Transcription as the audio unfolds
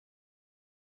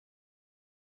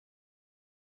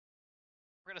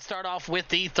We're going to start off with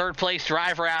the third place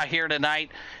driver out here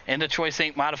tonight in the Choice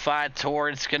Inc. Modified Tour.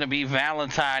 It's going to be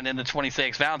Valentine in the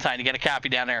 26. Valentine, you got a copy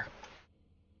down there?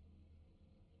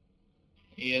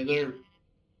 Yeah, they're...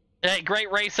 Hey,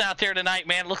 great race out there tonight,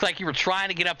 man. It looked like you were trying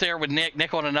to get up there with Nick.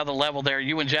 Nick on another level there.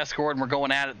 You and Jess Gordon were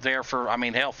going at it there for,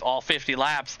 hell, all 50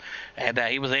 laps. And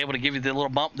he was able to give you the little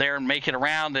bump there and make it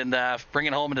around and bring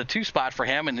it home in the 2 spot for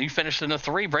him. And you finished in the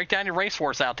 3. Break down your race for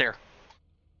us out there.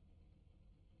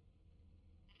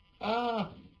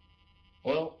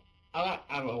 Well,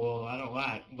 I don't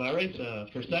like, but I race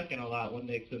for second a lot when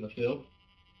Nick's in the field.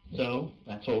 So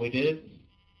that's what we did.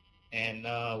 And,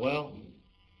 well,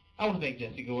 I want to thank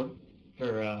Jesse Gordon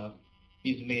for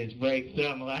using me as brakes there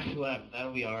on the last lap.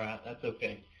 That'll be all right. That's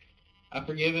okay. I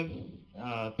forgive him.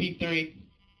 P3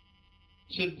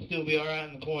 should still be all right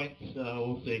in the points.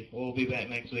 We'll see. We'll be back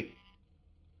next week.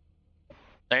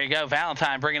 There you go.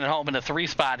 Valentine bringing it home in the 3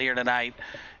 spot here tonight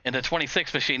in the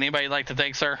 26 machine. Anybody like to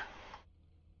thank, sir?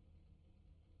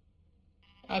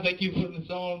 I thank you for putting this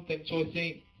on. Thank Choice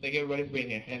Inc. Thank everybody for being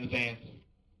here and the fans.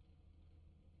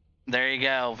 There you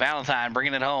go. Valentine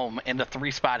bringing it home in the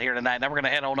 3 spot here tonight. Now we're going to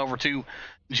head on over to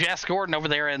Jess Gordon over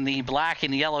there in the black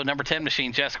and yellow number 10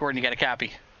 machine. Jess Gordon, you got a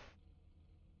copy?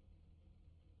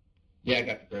 Yeah, I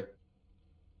got the correct.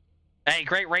 Hey,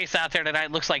 great race out there tonight.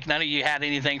 Looks like none of you had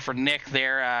anything for Nick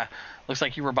there. Looks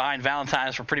like you were behind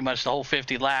Valentine's for pretty much the whole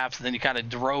 50 laps. And then you kind of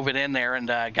drove it in there and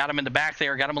got him in the back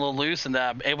there, got him a little loose, and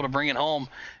able to bring it home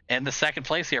in the 2nd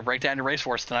place here. Break down your race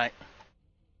for us tonight.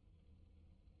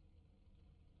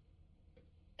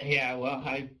 Yeah, well,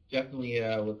 I definitely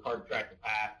was hard track to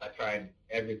pass. I tried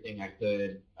everything I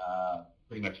could,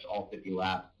 pretty much all 50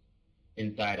 laps,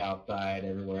 inside, outside,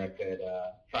 everywhere I could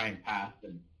try and pass.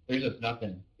 And there's just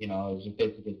nothing, I was just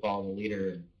basically following the leader.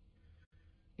 And,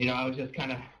 I was just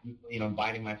kind of,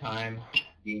 biding my time,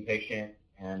 being patient,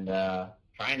 and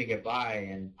trying to get by.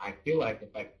 And I feel like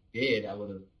if I did, I would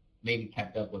have maybe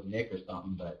kept up with Nick or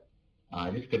something, but I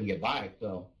just couldn't get by.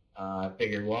 So I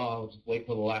figured, well, I'll just wait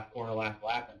till the last corner, last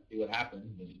lap, and see what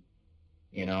happens.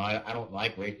 And, I don't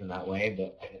like racing that way,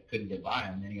 but I just couldn't get by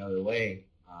him any other way.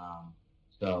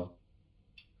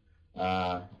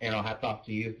 Hats off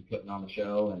to you for putting on the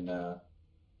show, and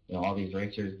all these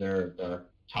racers, they're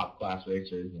top class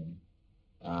racers,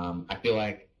 and I feel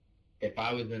like if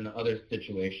I was in the other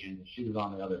situation, she was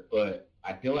on the other foot,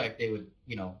 I feel like they would,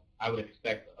 I would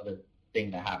expect the other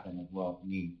thing to happen as well to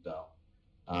me. So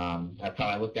that's how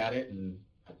I looked at it, and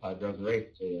that's how I drove the race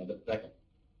to the end of the 2nd.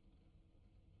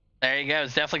 There you go.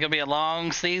 It's definitely going to be a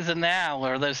long season now,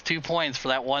 or those 2 points for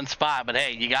that 1 spot. But,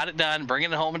 hey, you got it done,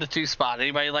 bringing it home in the 2 spot.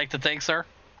 Anybody like to thank, sir?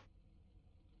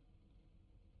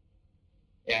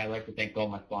 Yeah, I'd like to thank all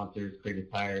my sponsors,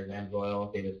 Creative Tires,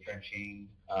 Amsoil, Davis Trenching,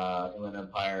 Inland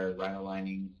Empire, Rhino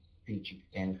Linings, Peachy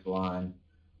Standing Salon,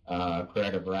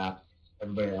 Creative Wraps,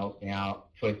 everybody helped me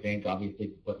out. Choice Inc., obviously,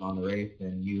 for putting on the race,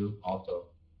 and you also.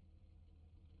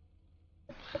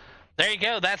 There you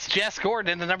go. That's Jess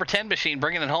Gordon in the number 10 machine,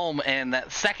 bringing it home in that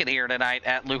 2nd here tonight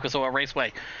at Lucas Oil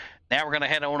Raceway. Now we're going to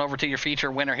head on over to your feature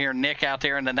winner here, Nick, out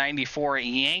there in the 94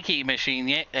 Yankee machine.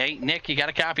 Hey, Nick, you got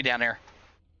a copy down there?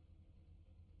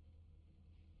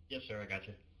 Yes, sir, I got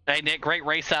you. Hey, Nick, great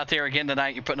race out there again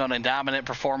tonight. You're putting on a dominant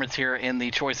performance here in the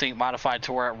Choice Inc. Modified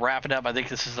Tour. Wrap it up. I think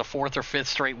this is the 4th or 5th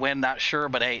straight win. Not sure,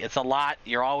 but hey, it's a lot.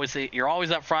 You're always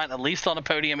up front, at least on the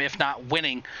podium, if not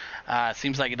winning.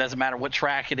 Seems like it doesn't matter what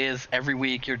track it is. Every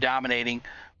week you're dominating.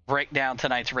 Break down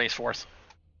tonight's race for us.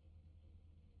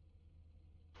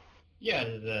 Yeah,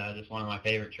 it is just one of my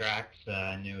favorite tracks.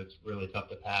 I knew it's really tough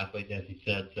to pass, like Jesse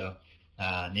said, so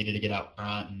needed to get out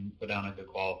front and put down a good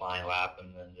qualifying lap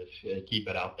and then just keep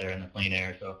it out there in the clean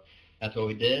air. So that's what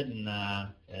we did, and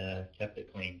kept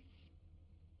it clean.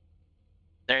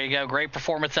 There you go. Great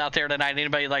performance out there tonight.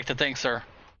 Anybody like to thank, sir?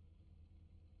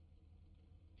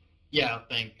 Yeah, I'll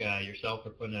thank yourself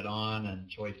for putting it on, and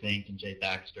Choice Inc. and Jay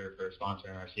Thaxter for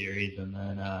sponsoring our series, and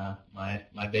then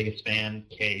my biggest fan,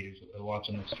 Kate, who's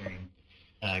watching the stream.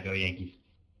 Go Yankees.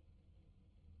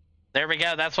 There we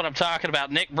go. That's what I'm talking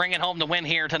about. Nick bringing home the win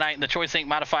here tonight in the Choice Inc.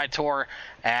 Modified Tour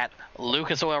at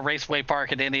Lucas Oil Raceway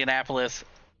Park in Indianapolis.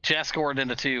 Jess Gordon in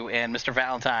the 2 and Mr.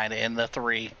 Valentine in the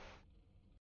 3.